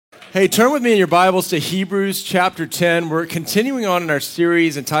Hey, turn with me in your Bibles to Hebrews chapter 10. We're continuing on in our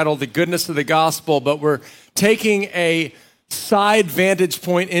series entitled The Goodness of the Gospel, but we're taking a side vantage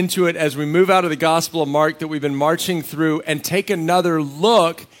point into it as we move out of the Gospel of Mark that we've been marching through and take another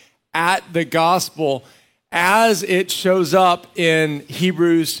look at the Gospel as it shows up in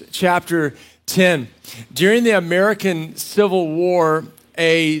Hebrews chapter 10. During the American Civil War,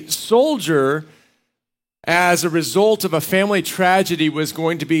 a soldier, as a result of a family tragedy, was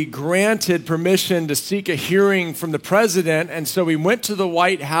going to be granted permission to seek a hearing from the president. And so he went to the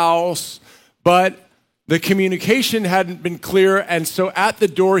White House, but the communication hadn't been clear. And so at the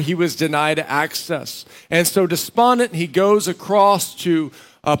door, he was denied access. And so despondent, he goes across to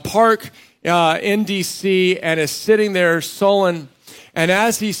a park in D.C. and is sitting there sullen. And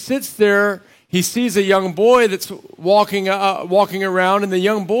as he sits there, he sees a young boy that's walking around, and the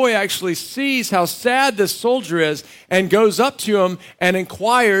young boy actually sees how sad this soldier is and goes up to him and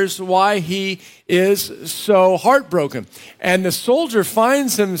inquires why he is so heartbroken. And the soldier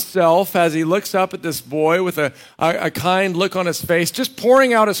finds himself, as he looks up at this boy with a kind look on his face, just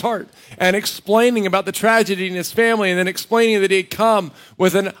pouring out his heart and explaining about the tragedy in his family, and then explaining that he had come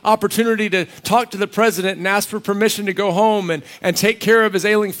with an opportunity to talk to the president and ask for permission to go home and take care of his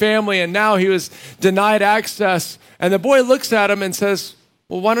ailing family, and now he was denied access. And the boy looks at him and says,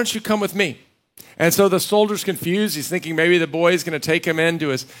 "Well, why don't you come with me?" And so the soldier's confused. He's thinking maybe the boy's going to take him into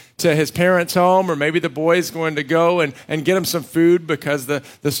his parents' home, or maybe the boy's going to go and get him some food because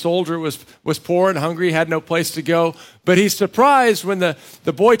the soldier was poor and hungry, had no place to go. But he's surprised when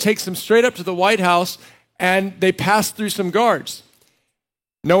the boy takes him straight up to the White House, and they pass through some guards.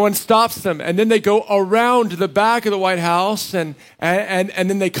 No one stops them. And then they go around to the back of the White House, and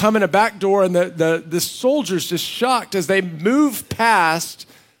then they come in a back door, and the soldier's just shocked as they move past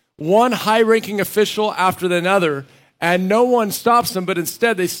one high-ranking official after another, and no one stops them, but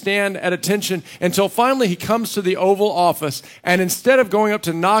instead they stand at attention until finally he comes to the Oval Office, and instead of going up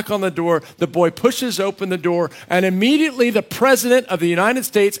to knock on the door, the boy pushes open the door, and immediately the President of the United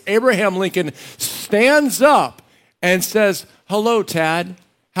States, Abraham Lincoln, stands up and says, "Hello, Tad.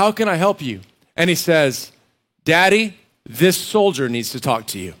 How can I help you?" And he says, "Daddy, this soldier needs to talk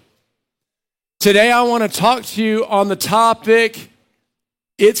to you." Today I want to talk to you on the topic,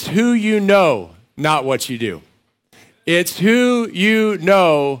 it's who you know, not what you do. It's who you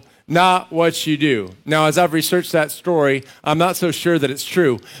know, not what you do. Now, as I've researched that story, I'm not so sure that it's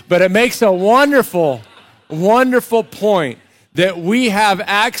true, but it makes a wonderful, wonderful point that we have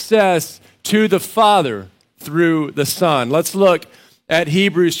access to the Father through the Son. Let's look at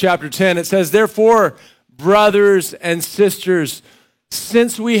Hebrews chapter 10. It says, "Therefore, brothers and sisters,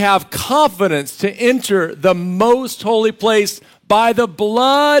 since we have confidence to enter the most holy place by the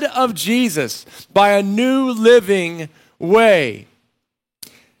blood of Jesus, by a new living way,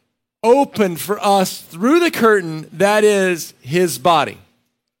 opened for us through the curtain that is his body.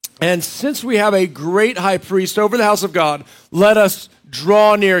 And since we have a great high priest over the house of God, let us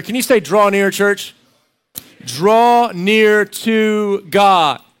draw near." Can you say draw near, church? Draw near to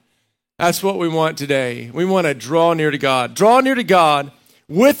God. That's what we want today. We want to draw near to God. Draw near to God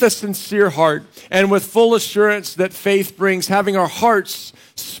with a sincere heart and with full assurance that faith brings, having our hearts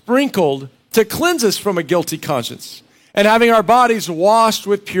sprinkled to cleanse us from a guilty conscience, and having our bodies washed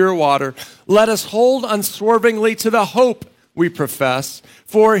with pure water. Let us hold unswervingly to the hope we profess,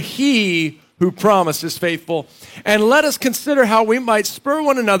 for he who promised is faithful. And let us consider how we might spur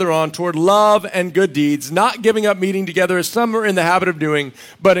one another on toward love and good deeds, not giving up meeting together as some are in the habit of doing,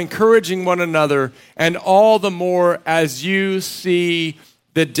 but encouraging one another, and all the more as you see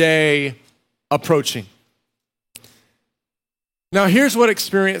the day approaching. Now, here's what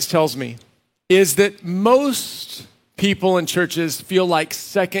experience tells me, is that most people in churches feel like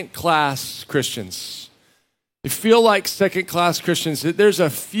second-class Christians. They feel like second-class Christians. That there's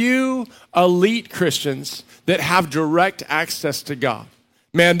a few elite Christians that have direct access to God.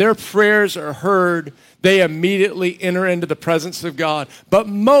 Man, their prayers are heard. They immediately enter into the presence of God. But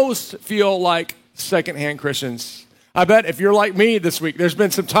most feel like second-hand Christians. I bet if you're like me this week, there's been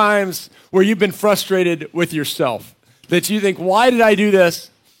some times where you've been frustrated with yourself, that you think, why did I do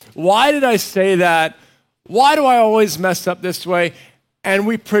this? Why did I say that? Why do I always mess up this way? And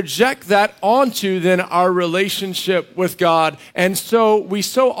we project that onto then our relationship with God. And so we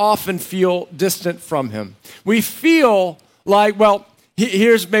so often feel distant from him. We feel like, well,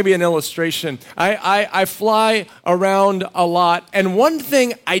 here's maybe an illustration. I fly around a lot, and one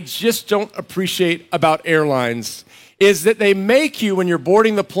thing I just don't appreciate about airlines is that they make you, when you're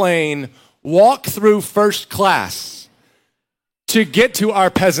boarding the plane, walk through first class to get to our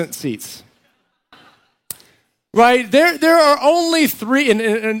peasant seats. right? There are only three,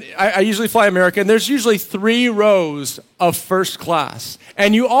 and I usually fly American, there's usually 3 rows of first class.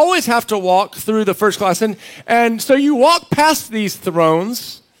 And you always have to walk through the first class. And so you walk past these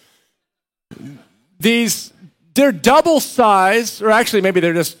thrones, they're double size, or actually maybe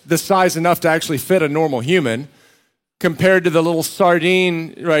they're just the size enough to actually fit a normal human, compared to the little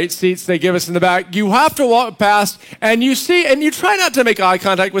sardine, right, seats they give us in the back. You have to walk past, and you see, and you try not to make eye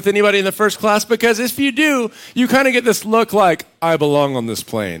contact with anybody in the first class, because if you do, you kind of get this look like, I belong on this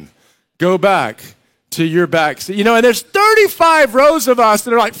plane. Go back to your back seat. And there's 35 rows of us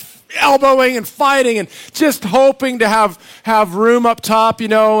that are like elbowing and fighting and just hoping to have room up top,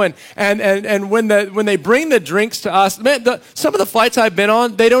 and when they bring the drinks to us, man, some of the flights I've been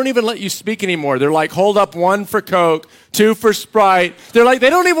on, they don't even let you speak anymore. They're like, hold up 1 for Coke, 2 for Sprite. They're like, they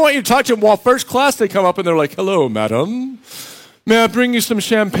don't even want you to touch them. While first class, they come up and they're like, hello, madam. May I bring you some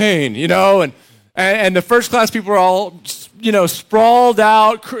champagne? And the first class people are all, sprawled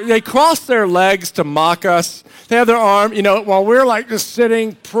out. They cross their legs to mock us. They have their arm, while we're like just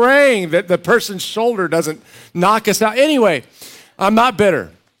sitting, praying that the person's shoulder doesn't knock us out. Anyway, I'm not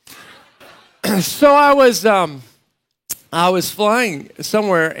bitter. So I was flying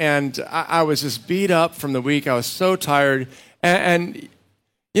somewhere, and I was just beat up from the week. I was so tired. And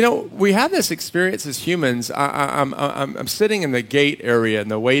we have this experience as humans. I'm sitting in the gate area, in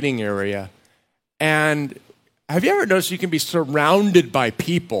the waiting area. And have you ever noticed you can be surrounded by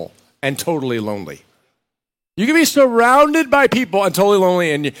people and totally lonely? You can be surrounded by people and totally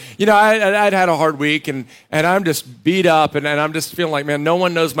lonely. And, I'd had a hard week, and I'm just beat up, and I'm just feeling like, man, no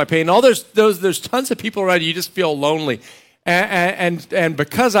one knows my pain. There's tons of people around you. You just feel lonely. And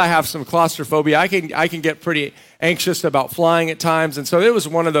because I have some claustrophobia, I can get pretty anxious about flying at times. And so it was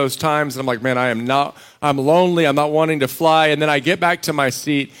one of those times, and I'm like, man, I'm lonely. I'm not wanting to fly. And then I get back to my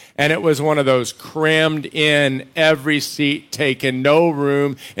seat, and it was one of those crammed in, every seat taken, no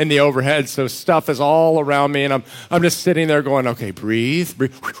room in the overhead. So stuff is all around me, and I'm just sitting there going, okay, breathe,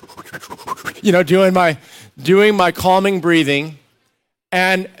 doing my calming breathing.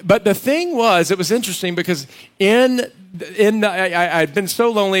 But the thing was, it was interesting because I'd been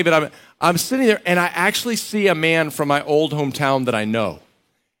so lonely, but I'm sitting there, and I actually see a man from my old hometown that I know,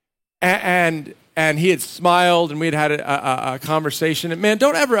 and he had smiled, and we had a conversation. And man,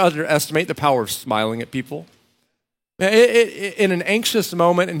 don't ever underestimate the power of smiling at people. In an anxious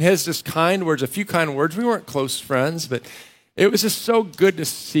moment, and his just kind words, a few kind words. We weren't close friends, but it was just so good to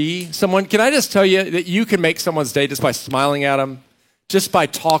see someone. Can I just tell you that you can make someone's day just by smiling at them? Just by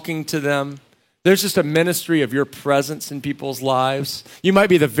talking to them. There's just a ministry of your presence in people's lives. You might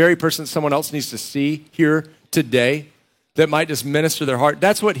be the very person someone else needs to see here today that might just minister their heart.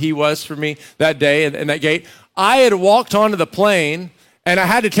 That's what he was for me that day in that gate. I had walked onto the plane, and I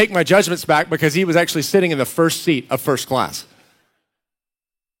had to take my judgments back because he was actually sitting in the first seat of first class.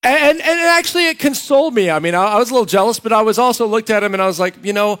 And actually, it consoled me. I mean, I was a little jealous, but I was also looked at him, and I was like,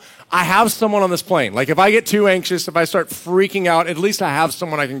 I have someone on this plane. Like, if I get too anxious, if I start freaking out, at least I have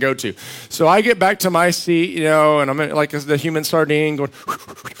someone I can go to. So I get back to my seat, and I'm like the human sardine going,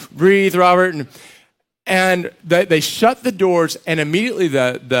 breathe, Robert. And they shut the doors, and immediately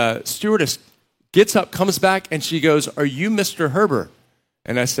the stewardess gets up, comes back, and she goes, are you Mr. Herbert?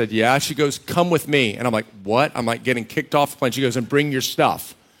 And I said, yeah. She goes, come with me. And I'm like, what? I'm like getting kicked off the plane. She goes, and bring your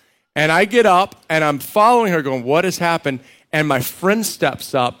stuff. And I get up, and I'm following her going, what has happened? And my friend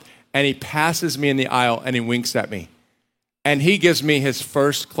steps up, and he passes me in the aisle, and he winks at me. And he gives me his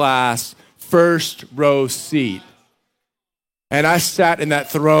first class, first row seat. And I sat in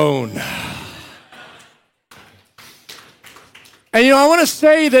that throne. And, I want to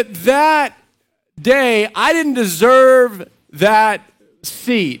say that day, I didn't deserve that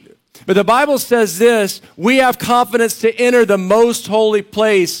seat. But the Bible says this, we have confidence to enter the most holy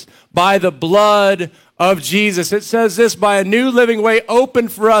place by the blood of Jesus. It says this, by a new living way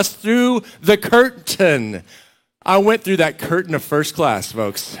opened for us through the curtain. I went through that curtain of first class,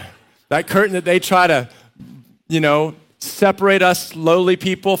 folks. That curtain that they try to, separate us lowly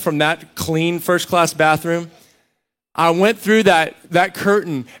people from that clean first class bathroom. I went through that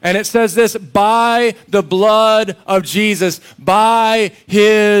curtain, and it says this, by the blood of Jesus, by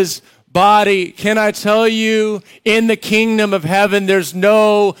his body. Can I tell you, in the kingdom of heaven, there's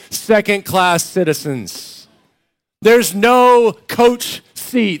no second-class citizens. There's no coach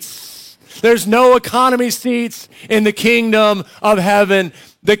seats. There's no economy seats in the kingdom of heaven.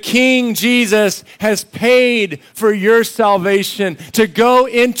 The King Jesus has paid for your salvation to go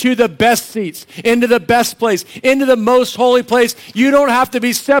into the best seats, into the best place, into the most holy place. You don't have to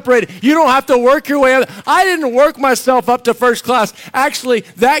be separated. You don't have to work your way up. I didn't work myself up to first class. Actually,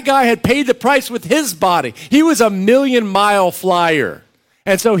 that guy had paid the price with his body. He was a 1,000,000-mile flyer.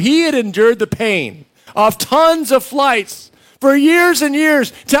 And so he had endured the pain of tons of flights for years and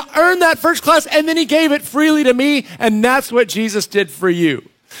years to earn that first class, and then he gave it freely to me, and that's what Jesus did for you.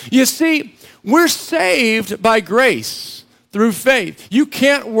 You see, we're saved by grace through faith. You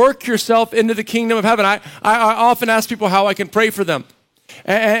can't work yourself into the kingdom of heaven. I often ask people how I can pray for them.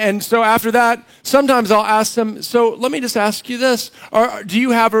 And so after that, sometimes I'll ask them, so let me just ask you this. Do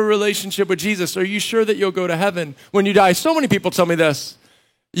you have a relationship with Jesus? Are you sure that you'll go to heaven when you die? So many people tell me this.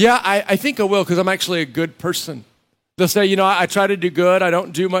 Yeah, I think I will because I'm actually a good person. They'll say, I try to do good. I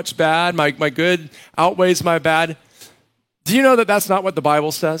don't do much bad. My good outweighs my bad. Do you know that that's not what the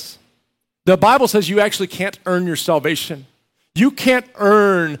Bible says? The Bible says you actually can't earn your salvation. You can't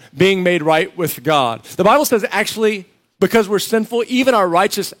earn being made right with God. The Bible says actually, because we're sinful, even our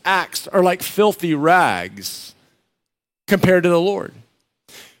righteous acts are like filthy rags compared to the Lord.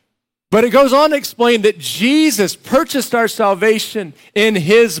 But it goes on to explain that Jesus purchased our salvation in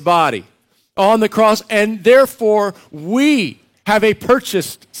his body on the cross, and therefore we have a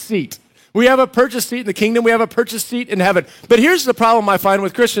purchased seat. We have a purchased seat in the kingdom. We have a purchased seat in heaven. But here's the problem I find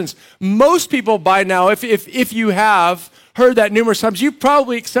with Christians. Most people by now, if you have heard that numerous times, you've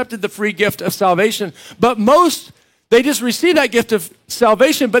probably accepted the free gift of salvation. But most, they just receive that gift of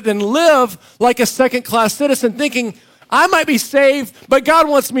salvation, but then live like a second-class citizen thinking, I might be saved, but God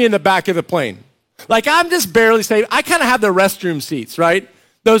wants me in the back of the plane. Like I'm just barely saved. I kind of have the restroom seats, right?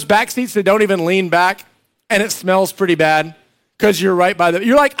 Those back seats that don't even lean back, and it smells pretty bad. Because you're right by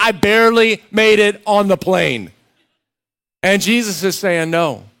you're like, I barely made it on the plane. And Jesus is saying,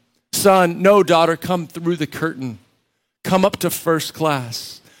 no, son, no, daughter, come through the curtain. Come up to first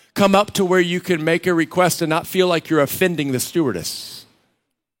class. Come up to where you can make a request and not feel like you're offending the stewardess.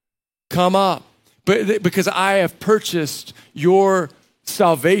 Come up. But because I have purchased your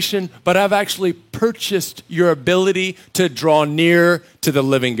salvation, but I've actually purchased your ability to draw near to the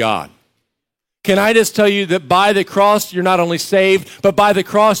living God. Can I just tell you that by the cross, you're not only saved, but by the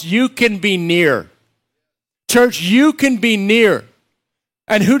cross, you can be near. Church, you can be near.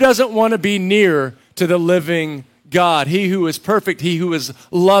 And who doesn't want to be near to the living God? He who is perfect, he who is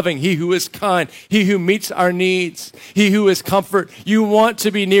loving, he who is kind, he who meets our needs, he who is comfort. You want to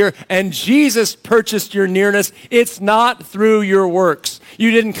be near, and Jesus purchased your nearness. It's not through your works.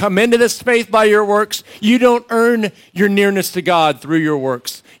 You didn't come into this faith by your works. You don't earn your nearness to God through your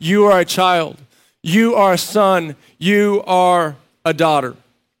works. You are a child. You are a son. You are a daughter.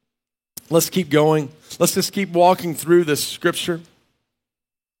 Let's keep going. Let's just keep walking through this scripture.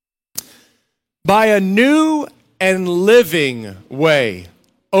 By a new and living way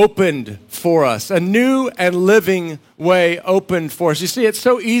opened for us. A new and living way opened for us. You see, it's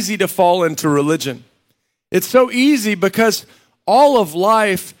so easy to fall into religion. It's so easy because all of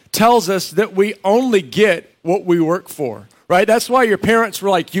life tells us that we only get what we work for. Right? That's why your parents were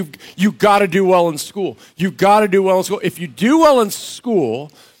like, you got to do well in school. You got to do well in school. If you do well in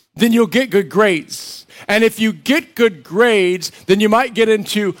school, then you'll get good grades. And if you get good grades, then you might get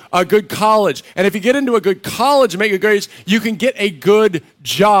into a good college. And if you get into a good college and make good grades, you can get a good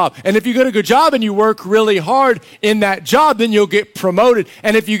job. And if you get a good job and you work really hard in that job, then you'll get promoted.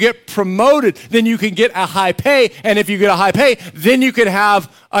 And if you get promoted, then you can get a high pay. And if you get a high pay, then you can have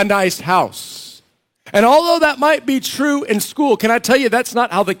a nice house. And although that might be true in school, can I tell you that's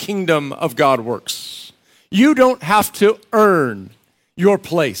not how the kingdom of God works. You don't have to earn your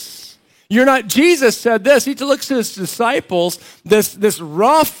place. You're not, Jesus said this, he looks at his disciples, this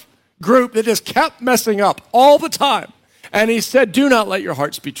rough group that just kept messing up all the time. And he said, do not let your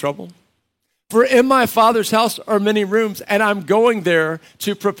hearts be troubled. For in my Father's house are many rooms, and I'm going there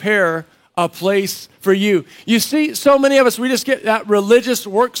to prepare a place for you. You see, so many of us, we just get that religious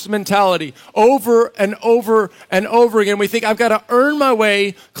works mentality over and over and over again. We think, I've got to earn my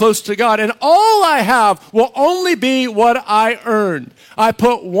way close to God. And all I have will only be what I earned. I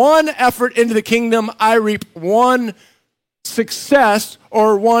put one effort into the kingdom, I reap one success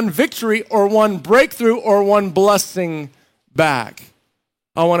or one victory or one breakthrough or one blessing back.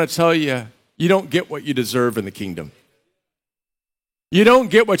 I want to tell you, you don't get what you deserve in the kingdom. You don't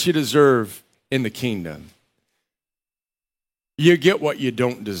get what you deserve in the kingdom. You get what you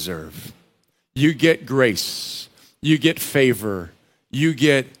don't deserve. You get grace. You get favor. You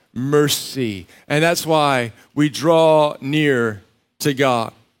get mercy. And that's why we draw near to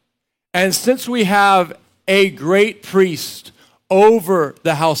God. And since we have a great priest over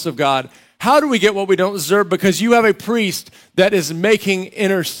the house of God. How do we get what we don't deserve? Because you have a priest that is making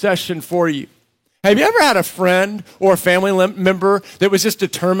intercession for you. Have you ever had a friend or a family member that was just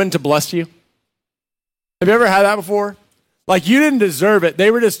determined to bless you? Have you ever had that before? Like you didn't deserve it.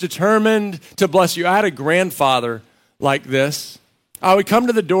 They were just determined to bless you. I had a grandfather like this. I would come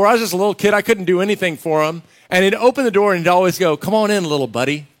to the door. I was just a little kid. I couldn't do anything for him. And he'd open the door and he'd always go, "Come on in, little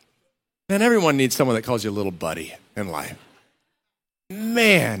buddy." Man, everyone needs someone that calls you little buddy in life.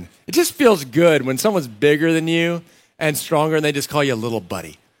 Man, it just feels good when someone's bigger than you and stronger and they just call you little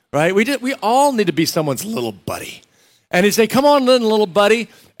buddy, right? We all need to be someone's little buddy. And he'd say, "Come on in, little buddy."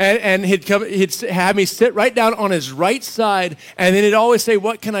 And he'd have me sit right down on his right side. And then he'd always say,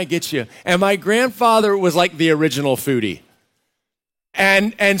 "What can I get you?" And my grandfather was like the original foodie.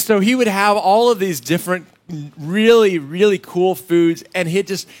 And so he would have all of these different really, really cool foods, and he'd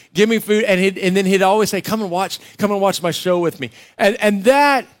just give me food, and then he'd always say, come and watch my show with me. And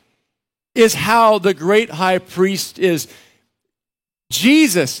that is how the great high priest is.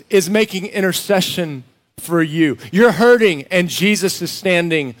 Jesus is making intercession for you. You're hurting, and Jesus is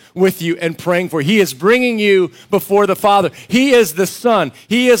standing with you and praying for you. He is bringing you before the Father. He is the Son.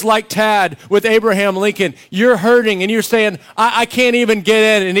 He is like Tad with Abraham Lincoln. You're hurting, and you're saying, I can't even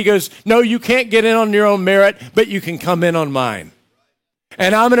get in. And he goes, "No, you can't get in on your own merit, but you can come in on mine.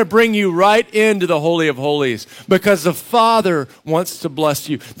 And I'm going to bring you right into the Holy of Holies because the Father wants to bless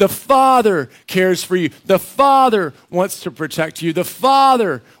you. The Father cares for you. The Father wants to protect you. The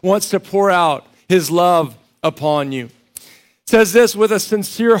Father wants to pour out His love upon you." It says this, "With a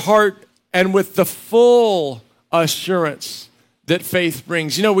sincere heart and with the full assurance that faith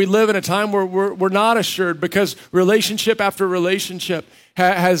brings." You know, we live in a time where we're not assured because relationship after relationship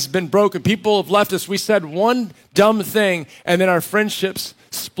has been broken. People have left us. We said one dumb thing and then our friendships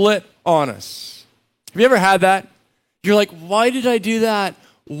split on us. Have you ever had that? You're like, "Why did I do that?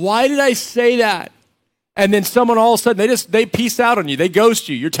 Why did I say that?" And then someone all of a sudden, they peace out on you. They ghost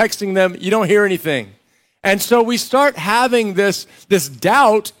you. You're texting them. You don't hear anything. And so we start having this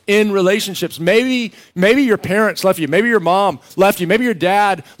doubt in relationships. Maybe your parents left you. Maybe your mom left you. Maybe your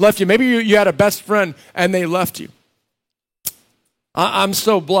dad left you. Maybe you had a best friend and they left you. I'm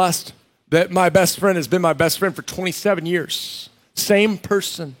so blessed that my best friend has been my best friend for 27 years. Same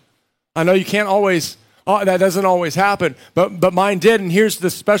person. I know you can't always... that doesn't always happen, but mine did, and here's the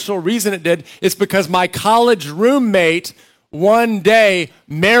special reason it did. It's because my college roommate one day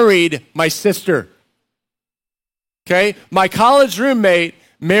married my sister. Okay? My college roommate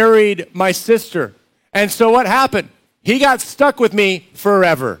married my sister. And so what happened? He got stuck with me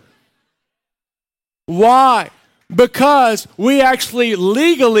forever. Why? Because we actually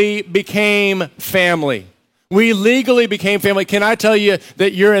legally became family. We legally became family. Can I tell you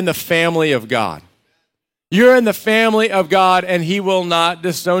that you're in the family of God? You're in the family of God, and He will not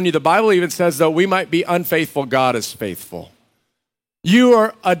disown you. The Bible even says, though we might be unfaithful, God is faithful. You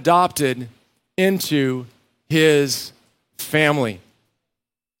are adopted into His family.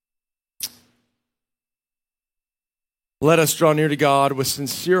 Let us draw near to God with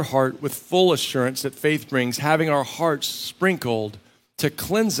sincere heart, with full assurance that faith brings, having our hearts sprinkled to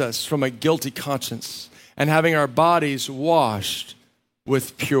cleanse us from a guilty conscience, and having our bodies washed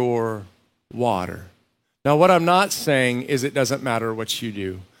with pure water. Now, what I'm not saying is it doesn't matter what you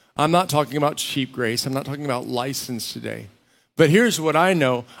do. I'm not talking about cheap grace. I'm not talking about license today. But here's what I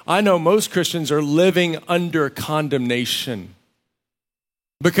know. I know most Christians are living under condemnation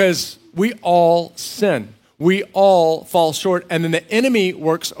because we all sin. We all fall short. And then the enemy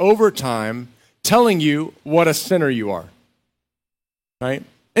works overtime telling you what a sinner you are. Right?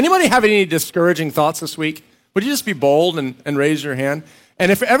 Anybody have any discouraging thoughts this week? Would you just be bold and raise your hand?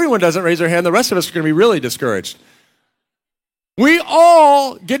 And if everyone doesn't raise their hand, the rest of us are going to be really discouraged. We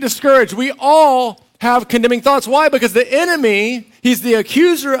all get discouraged. We all have condemning thoughts. Why? Because the enemy, he's the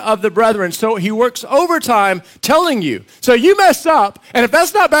accuser of the brethren. So he works overtime telling you. So you mess up, and if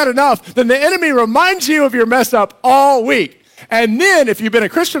that's not bad enough, then the enemy reminds you of your mess up all week. And then if you've been a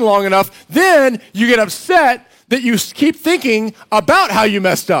Christian long enough, then you get upset that you keep thinking about how you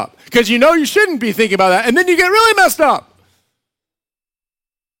messed up because you know you shouldn't be thinking about that, and then you get really messed up.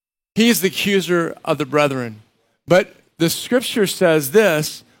 He's the accuser of the brethren. But the scripture says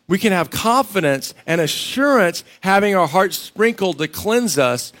this, we can have confidence and assurance having our hearts sprinkled to cleanse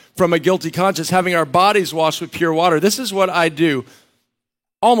us from a guilty conscience, having our bodies washed with pure water. This is what I do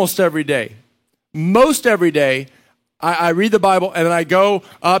almost every day. Most every day, I read the Bible and then I go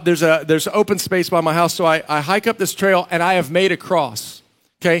up. There's open space by my house, so I hike up this trail and I have made a cross.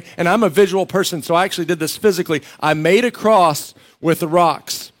 Okay, and I'm a visual person, so I actually did this physically. I made a cross with the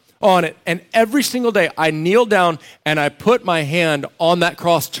rocks on it. And every single day I kneel down and I put my hand on that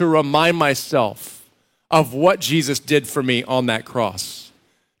cross to remind myself of what Jesus did for me on that cross.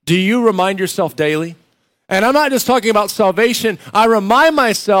 Do you remind yourself daily? And I'm not just talking about salvation. I remind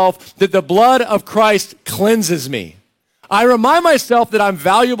myself that the blood of Christ cleanses me. I remind myself that I'm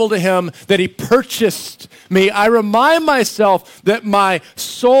valuable to him, that he purchased me. I remind myself that my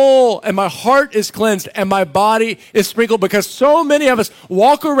soul and my heart is cleansed and my body is sprinkled, because so many of us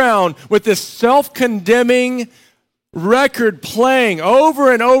walk around with this self-condemning record playing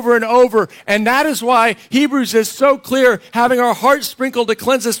over and over and over. And that is why Hebrews is so clear, having our hearts sprinkled to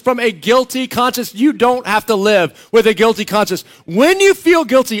cleanse us from a guilty conscience. You don't have to live with a guilty conscience. When you feel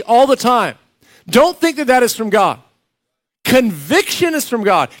guilty all the time, don't think that that is from God. Conviction is from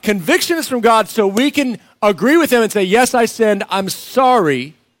God. Conviction is from God, so we can agree with him and say, yes, I sinned. I'm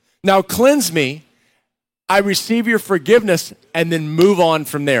sorry. Now cleanse me. I receive your forgiveness, and then move on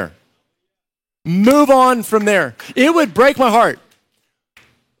from there. Move on from there. It would break my heart.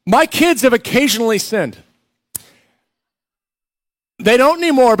 My kids have occasionally sinned. They don't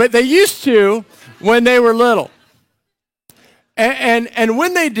anymore, but they used to when they were little. And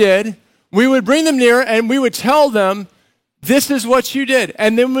when they did, we would bring them near and we would tell them, this is what you did.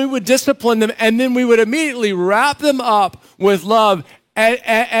 And then we would discipline them, and then we would immediately wrap them up with love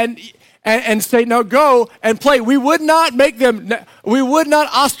and say, now go and play. We would not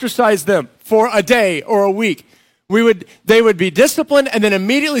ostracize them for a day or a week. They would be disciplined and then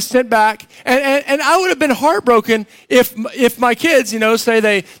immediately sent back. And I would have been heartbroken if my kids,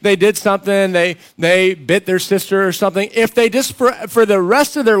 say they did something, they bit their sister or something. If they just for the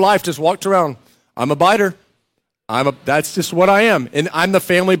rest of their life just walked around, I'm a biter. That's just what I am. And I'm the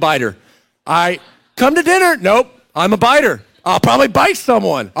family biter. I come to dinner. Nope. I'm a biter. I'll probably bite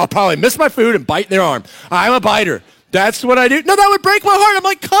someone. I'll probably miss my food and bite their arm. I'm a biter. That's what I do. No, that would break my heart. I'm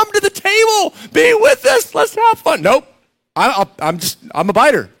like, come to the table. Be with us. Let's have fun. Nope. I'm a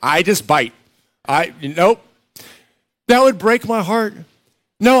biter. I just bite. Nope. That would break my heart.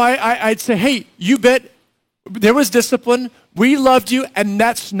 No, I'd say, hey, you bet there was discipline. We loved you, and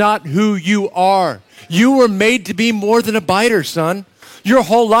that's not who you are. You were made to be more than a biter, son. Your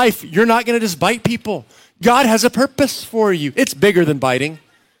whole life, you're not going to just bite people. God has a purpose for you. It's bigger than biting.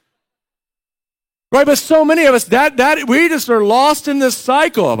 Right, but so many of us, that we just are lost in this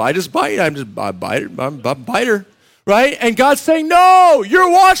cycle of I just bite, I'm a biter, right? And God's saying, no, you're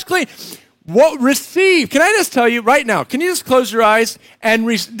washed clean. Receive. Can I just tell you right now, can you just close your eyes and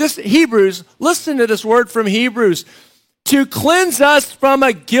this Hebrews, listen to this word from Hebrews, to cleanse us from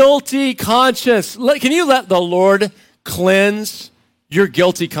a guilty conscience. Can you let the Lord cleanse your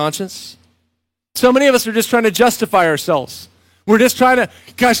guilty conscience? So many of us are just trying to justify ourselves. We're just trying to,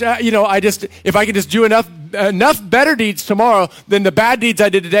 if I can just do enough better deeds tomorrow than the bad deeds I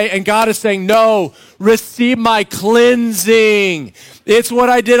did today. And God is saying, no, receive my cleansing. It's what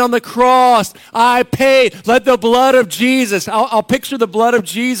I did on the cross. I paid. Let the blood of Jesus, I'll picture the blood of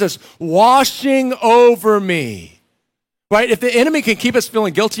Jesus washing over me. Right? If the enemy can keep us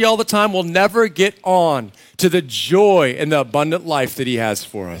feeling guilty all the time, we'll never get on to the joy and the abundant life that he has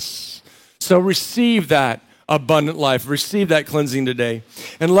for us. So receive that abundant life. Receive that cleansing today.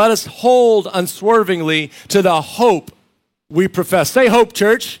 And let us hold unswervingly to the hope we profess. Say hope,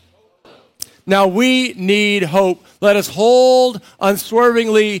 church. Now we need hope. Let us hold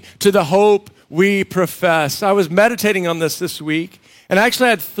unswervingly to the hope we profess. I was meditating on this week, and I actually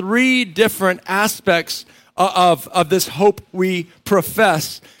had 3 different aspects of this hope we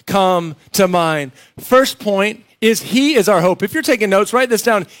profess come to mind. First point is he is our hope. If you're taking notes, write this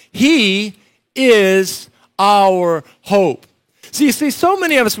down. He is our hope. See, so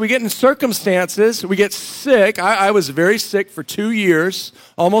many of us, we get in circumstances, we get sick. I was very sick for 2 years,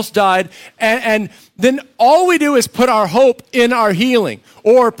 almost died. And then all we do is put our hope in our healing.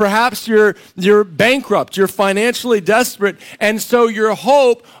 Or perhaps you're bankrupt, you're financially desperate. And so your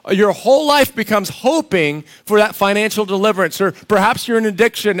hope, your whole life becomes hoping for that financial deliverance. Or perhaps you're in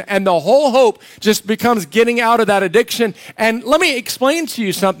addiction and the whole hope just becomes getting out of that addiction. And let me explain to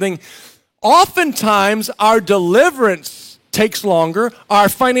you something. Oftentimes our deliverance takes longer, our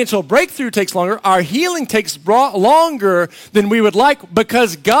financial breakthrough takes longer, our healing takes longer than we would like,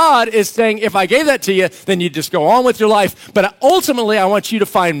 because God is saying, if I gave that to you, then you just go on with your life. But ultimately, I want you to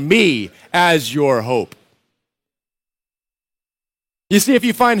find me as your hope. You see, if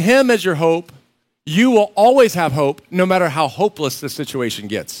you find him as your hope, you will always have hope, no matter how hopeless the situation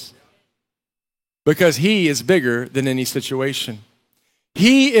gets. Because he is bigger than any situation.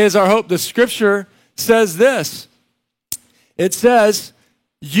 He is our hope. The scripture says this. It says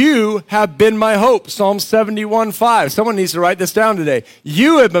You have been my hope. Psalm 71:5. Someone needs to write this down today.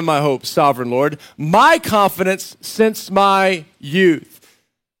 You have been my hope, sovereign Lord, my confidence since my youth.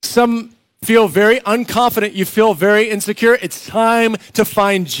 Some feel very unconfident. You feel very insecure. It's time to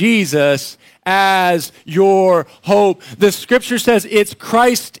find Jesus as your hope. The scripture says it's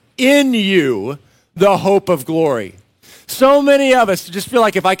Christ in you, the hope of glory. So many of us just feel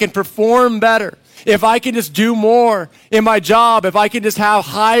like if I can perform better, if I can just do more in my job, if I can just have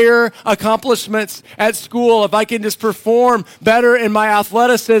higher accomplishments at school, if I can just perform better in my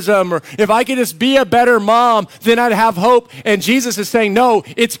athleticism, or if I can just be a better mom, then I'd have hope. And Jesus is saying, no,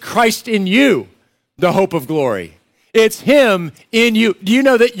 it's Christ in you, the hope of glory. It's him in you. Do you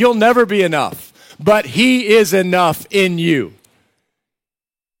know that you'll never be enough, but he is enough in you?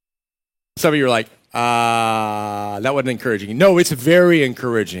 Some of you are like, that wasn't encouraging. No, it's very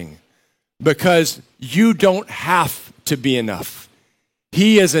encouraging. Because you don't have to be enough.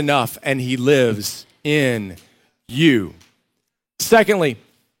 He is enough, and he lives in you. Secondly,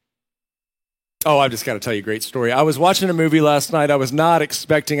 I've just got to tell you a great story. I was watching a movie last night. I was not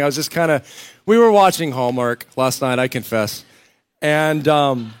expecting. We were watching Hallmark last night, I confess. And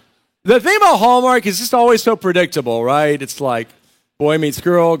the thing about Hallmark is just always so predictable, right? It's like, boy meets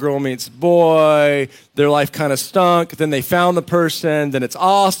girl, girl meets boy, their life kind of stunk, then they found the person, then it's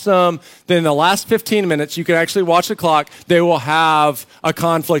awesome. Then in the last 15 minutes, you can actually watch the clock, they will have a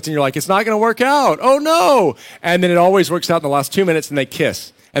conflict, and you're like, it's not going to work out. Oh, no. And then it always works out in the last 2 minutes, and they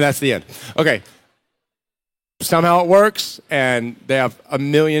kiss, and that's the end. Okay. Somehow it works, and they have a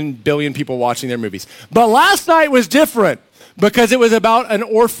billion people watching their movies. But last night was different because it was about an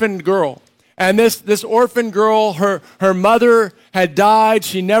orphaned girl. And this orphan girl, her mother had died.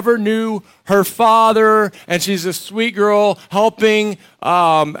 She never knew her father, and she's a sweet girl helping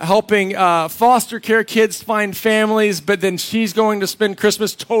foster care kids find families. But then she's going to spend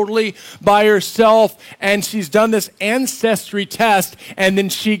Christmas totally by herself, and she's done this ancestry test, and then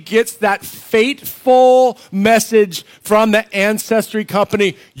she gets that fateful message from the ancestry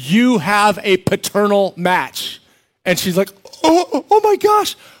company: you have a paternal match. And she's like, oh my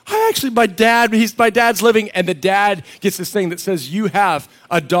gosh. My dad's living, and the dad gets this thing that says, you have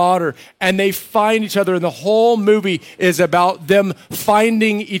a daughter, and they find each other, and the whole movie is about them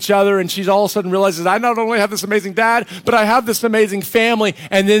finding each other, and she all of a sudden realizes, I not only have this amazing dad, but I have this amazing family,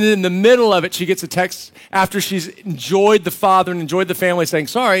 and then in the middle of it, she gets a text after she's enjoyed the father and enjoyed the family saying,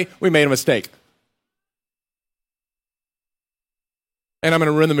 sorry, we made a mistake. And I'm going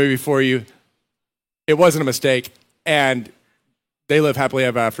to ruin the movie for you. It wasn't a mistake, and they live happily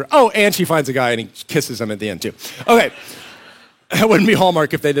ever after. Oh, and she finds a guy and he kisses him at the end too. Okay. That wouldn't be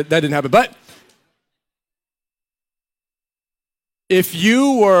Hallmark if that didn't happen. But if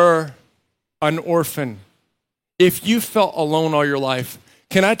you were an orphan, if you felt alone all your life,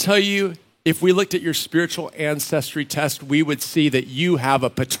 can I tell you, if we looked at your spiritual ancestry test, we would see that you have a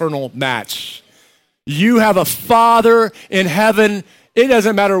paternal match. You have a father in heaven. It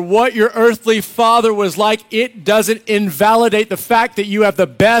doesn't matter what your earthly father was like. It doesn't invalidate the fact that you have the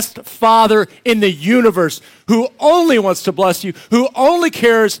best father in the universe who only wants to bless you, who only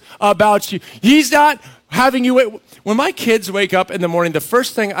cares about you. He's not having you wait. When my kids wake up in the morning, the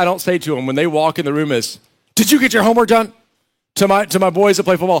first thing I don't say to them when they walk in the room is, did you get your homework done? To my boys that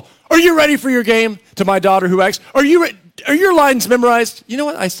play football, are you ready for your game? To my daughter who acts, are your lines memorized? You know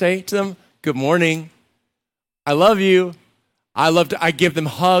what I say to them? Good morning. I love you. I give them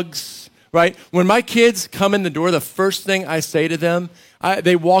hugs, right? When my kids come in the door, the first thing I say to them,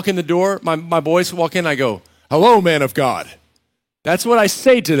 they walk in the door, my boys walk in, I go, hello, man of God. That's what I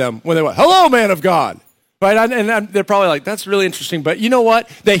say to them when they walk, hello, man of God, right? And they're probably like, that's really interesting. But you know what?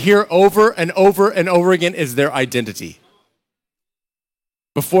 They hear over and over and over again is their identity.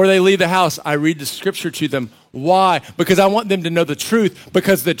 Before they leave the house, I read the scripture to them. Why? Because I want them to know the truth,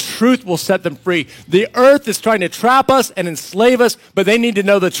 because the truth will set them free. The earth is trying to trap us and enslave us, but they need to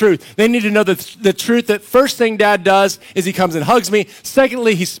know the truth. They need to know the truth that first thing dad does is he comes and hugs me.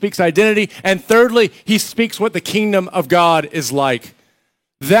 Secondly, he speaks identity. And thirdly, he speaks what the kingdom of God is like.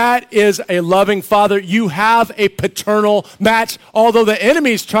 That is a loving father. You have a paternal match. Although the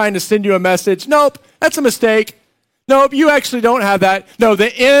enemy's trying to send you a message, nope, that's a mistake. Nope, you actually don't have that. No,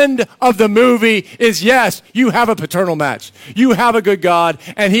 the end of the movie is yes, you have a paternal match. You have a good God,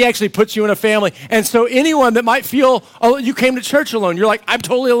 and he actually puts you in a family. And so anyone that might feel, oh, you came to church alone, you're like, I'm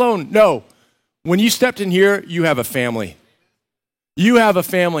totally alone. No, when you stepped in here, you have a family. You have a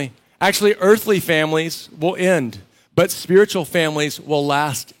family. Actually, earthly families will end, but spiritual families will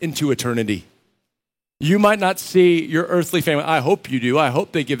last into eternity. You might not see your earthly family. I hope you do. I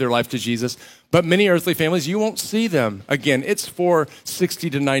hope they give their life to Jesus. But many earthly families, you won't see them again. It's for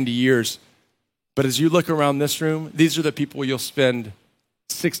 60 to 90 years. But as you look around this room, these are the people you'll spend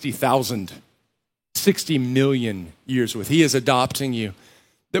 60,000, 60 million years with. He is adopting you.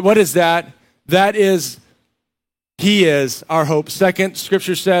 What is that? That is, he is our hope. Second,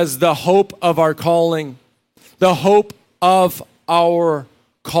 Scripture says the hope of our calling. The hope of our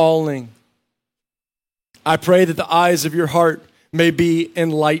calling. I pray that the eyes of your heart may be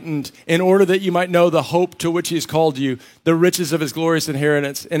enlightened in order that you might know the hope to which he has called you, the riches of his glorious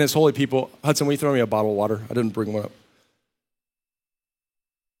inheritance in his holy people. Hudson, will you throw me a bottle of water? I didn't bring one up.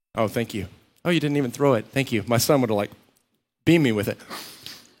 Oh, thank you. Oh, you didn't even throw it. Thank you. My son would have beamed me with it.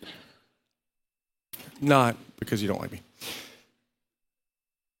 Not because you don't like me.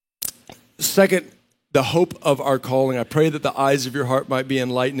 Second, the hope of our calling. I pray that the eyes of your heart might be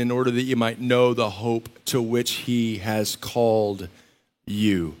enlightened in order that you might know the hope to which he has called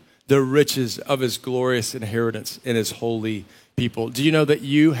you, the riches of his glorious inheritance in his holy people. Do you know that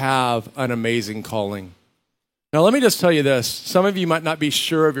you have an amazing calling? Now, let me just tell you this. Some of you might not be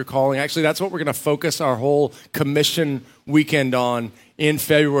sure of your calling. Actually, that's what we're going to focus our whole commission weekend on in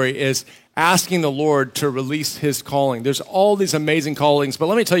February, is asking the Lord to release his calling. There's all these amazing callings, but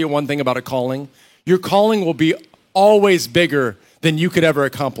let me tell you one thing about a calling. Your calling will be always bigger than you could ever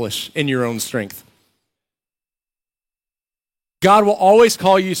accomplish in your own strength. God will always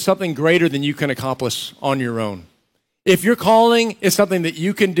call you something greater than you can accomplish on your own. If your calling is something that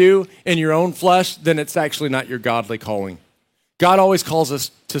you can do in your own flesh, then it's actually not your godly calling. God always calls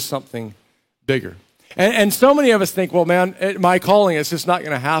us to something bigger. And so many of us think, well, man, my calling is just not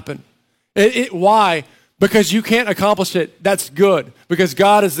going to happen. Why? Because you can't accomplish it. That's good. Because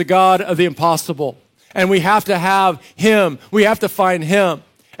God is the God of the impossible. And we have to have him. We have to find him.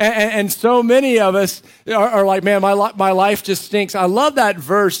 And so many of us are like, man, my life just stinks. I love that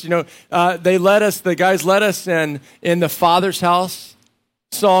verse. The guys led us in the Father's house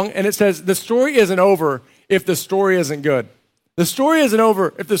song. And it says, the story isn't over if the story isn't good. The story isn't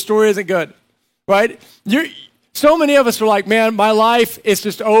over if the story isn't good, right? So many of us are like, man, my life is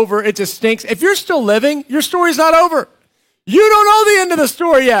just over. It just stinks. If you're still living, your story's not over. You don't know the end of the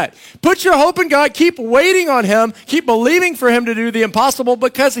story yet. Put your hope in God. Keep waiting on him. Keep believing for him to do the impossible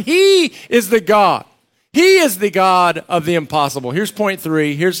because he is the God. He is the God of the impossible. Here's point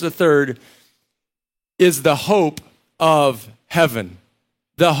 3. Here's the third, is the hope of heaven.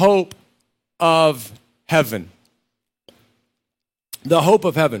 The hope of heaven. The hope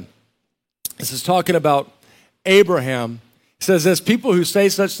of heaven. This is talking about Abraham. It says this, people who say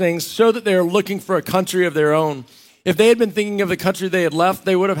such things show that they are looking for a country of their own. If they had been thinking of the country they had left,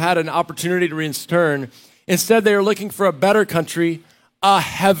 they would have had an opportunity to return. Instead, they are looking for a better country, a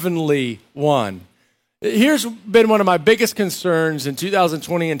heavenly one. Here's been one of my biggest concerns in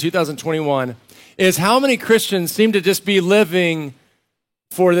 2020 and 2021 is how many Christians seem to just be living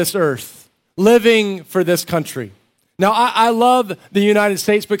for this earth, living for this country. Now, I love the United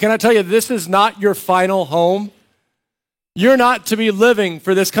States, but can I tell you, this is not your final home. You're not to be living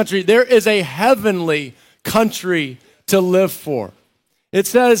for this country. There is a heavenly country to live for. It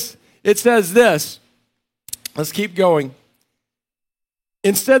says this. Let's keep going.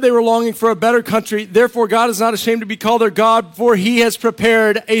 Instead, they were longing for a better country. Therefore, God is not ashamed to be called their God, for he has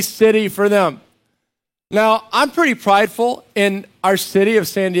prepared a city for them. Now, I'm pretty prideful in our city of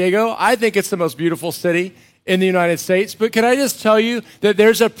San Diego. I think it's the most beautiful city in the United States. But can I just tell you that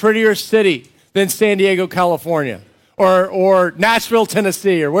there's a prettier city than San Diego, California, or Nashville,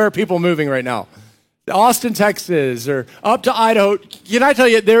 Tennessee, or where are people moving right now? Austin, Texas, or up to Idaho. Can I tell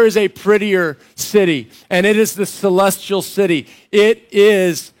you, there is a prettier city, and it is the celestial city. It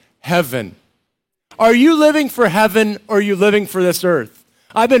is heaven. Are you living for heaven, or are you living for this earth?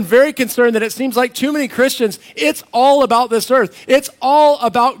 I've been very concerned that it seems like too many Christians, it's all about this earth. It's all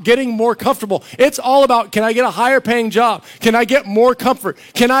about getting more comfortable. It's all about, can I get a higher paying job? Can I get more comfort?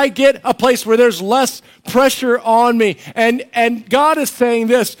 Can I get a place where there's less pressure on me? And God is saying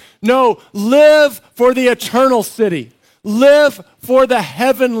this, no, live for the eternal city. Live for the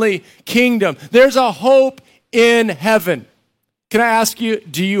heavenly kingdom. There's a hope in heaven. Can I ask you,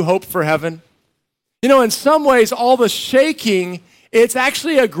 do you hope for heaven? You know, in some ways, all the shaking, it's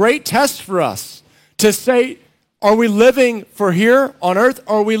actually a great test for us to say, are we living for here on earth,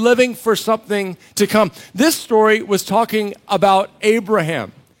 or are we living for something to come? This story was talking about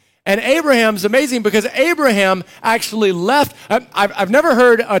Abraham. And Abraham's amazing because Abraham actually left. I've never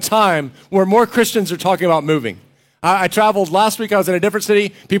heard a time where more Christians are talking about moving. I traveled last week. I was in a different city.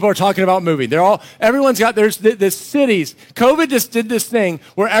 People are talking about moving. Everyone's got, there's the cities. COVID just did this thing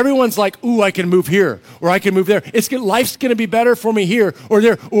where everyone's like, ooh, I can move here, or I can move there. Life's going to be better for me here or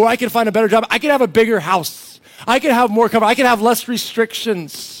there, or I can find a better job. I can have a bigger house. I can have more cover. I can have less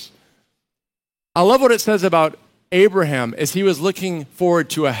restrictions. I love what it says about Abraham as he was looking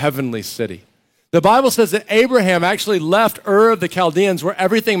forward to a heavenly city. The Bible says that Abraham actually left Ur of the Chaldeans where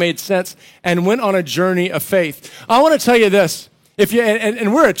everything made sense and went on a journey of faith. I want to tell you this.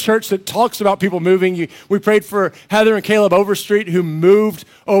 And we're a church that talks about people moving. We prayed for Heather and Caleb Overstreet who moved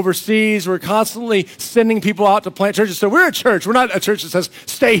overseas. We're constantly sending people out to plant churches. So we're a church. We're not a church that says,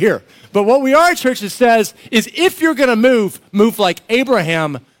 stay here. But what we are a church that says is if you're going to move like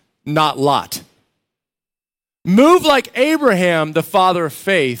Abraham, not Lot. Move like Abraham, the father of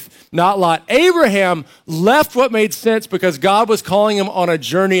faith, not Lot. Abraham left what made sense because God was calling him on a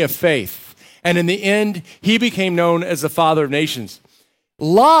journey of faith. And in the end, he became known as the father of nations.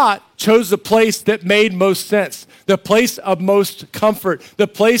 Lot chose the place that made most sense, the place of most comfort, the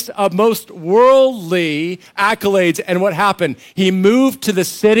place of most worldly accolades. And what happened? He moved to the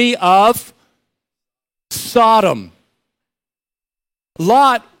city of Sodom.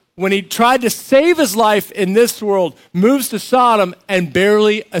 Lot, when he tried to save his life in this world, moves to Sodom and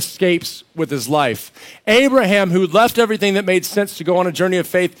barely escapes with his life. Abraham, who left everything that made sense to go on a journey of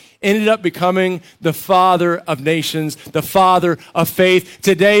faith, ended up becoming the father of nations, the father of faith.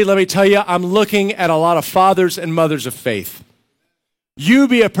 Today, let me tell you, I'm looking at a lot of fathers and mothers of faith. You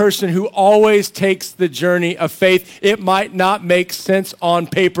be a person who always takes the journey of faith. It might not make sense on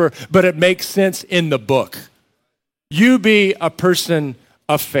paper, but it makes sense in the book. You be a person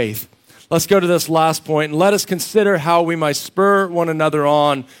of faith. Let's go to this last point and let us consider how we might spur one another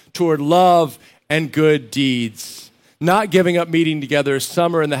on toward love and good deeds. Not giving up meeting together as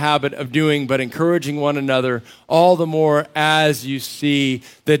some are in the habit of doing, but encouraging one another all the more as you see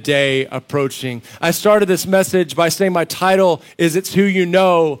the day approaching. I started this message by saying my title is It's Who You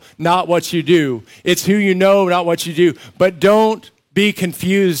Know, Not What You Do. It's who you know, not what you do. But don't be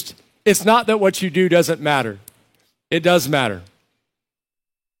confused. It's not that what you do doesn't matter. It does matter.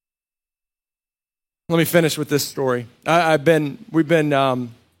 Let me finish with this story. We've been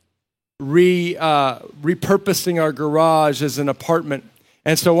repurposing our garage as an apartment.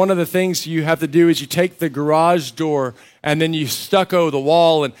 And so one of the things you have to do is you take the garage door and then you stucco the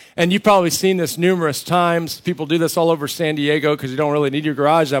wall. And you've probably seen this numerous times. People do this all over San Diego because you don't really need your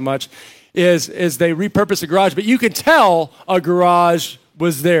garage that much, is they repurpose a garage. But you can tell a garage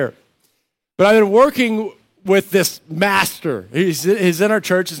was there. But I've been working with this master. He's in our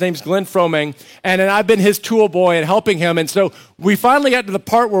church. His name's Glenn Froming. And I've been his tool boy and helping him. And so we finally got to the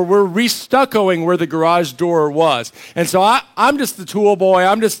part where we're restuccoing where the garage door was. And so I'm just the tool boy.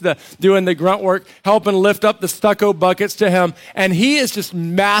 I'm just doing the grunt work, helping lift up the stucco buckets to him. And he is just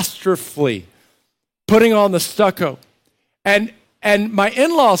masterfully putting on the stucco. And my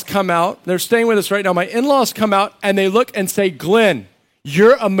in-laws come out. They're staying with us right now. My in-laws come out and they look and say, Glenn,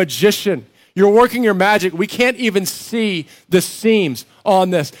 you're a magician. You're working your magic. We can't even see the seams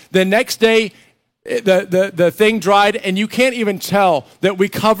on this. The next day, the thing dried, and you can't even tell that we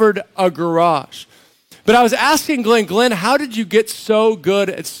covered a garage. But I was asking Glenn, how did you get so good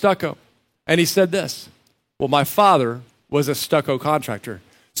at stucco? And he said this, well, my father was a stucco contractor,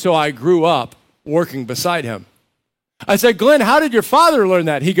 so I grew up working beside him. I said, Glenn, how did your father learn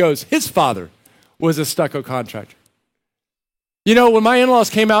that? He goes, his father was a stucco contractor. You know, when my in-laws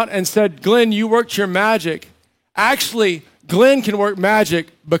came out and said, Glenn, you worked your magic, actually, Glenn can work magic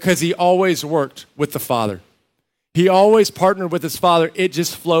because he always worked with the Father. He always partnered with his Father. It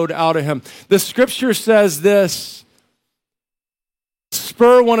just flowed out of him. The scripture says this,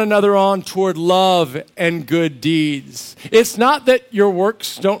 spur one another on toward love and good deeds. It's not that your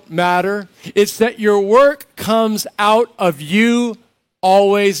works don't matter. It's that your work comes out of you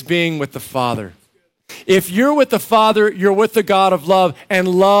always being with the Father. If you're with the Father, you're with the God of love, and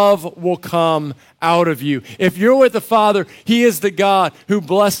love will come out of you. If you're with the Father, He is the God who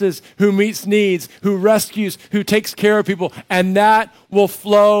blesses, who meets needs, who rescues, who takes care of people, and that will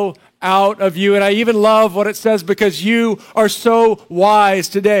flow out of you. And I even love what it says because you are so wise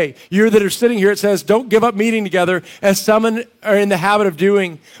today. You that are sitting here, it says, don't give up meeting together as some are in the habit of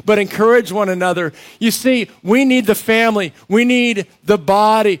doing, but encourage one another. You see, we need the family. We need the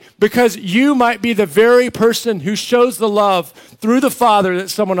body because you might be the very person who shows the love through the Father that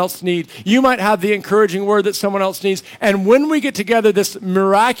someone else needs. You might have the encouraging word that someone else needs. And when we get together, this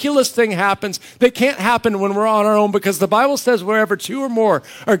miraculous thing happens that can't happen when we're on our own because the Bible says wherever two or more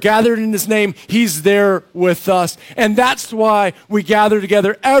are gathered gathered in his name, he's there with us. And that's why we gather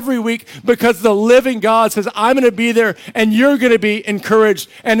together every week, because the living God says, I'm going to be there and you're going to be encouraged.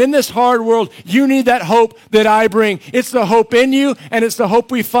 And in this hard world, you need that hope that I bring. It's the hope in you, and it's the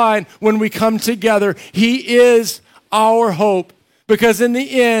hope we find when we come together. He is our hope, because in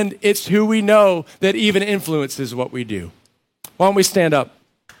the end, it's who we know that even influences what we do. Why don't we stand up?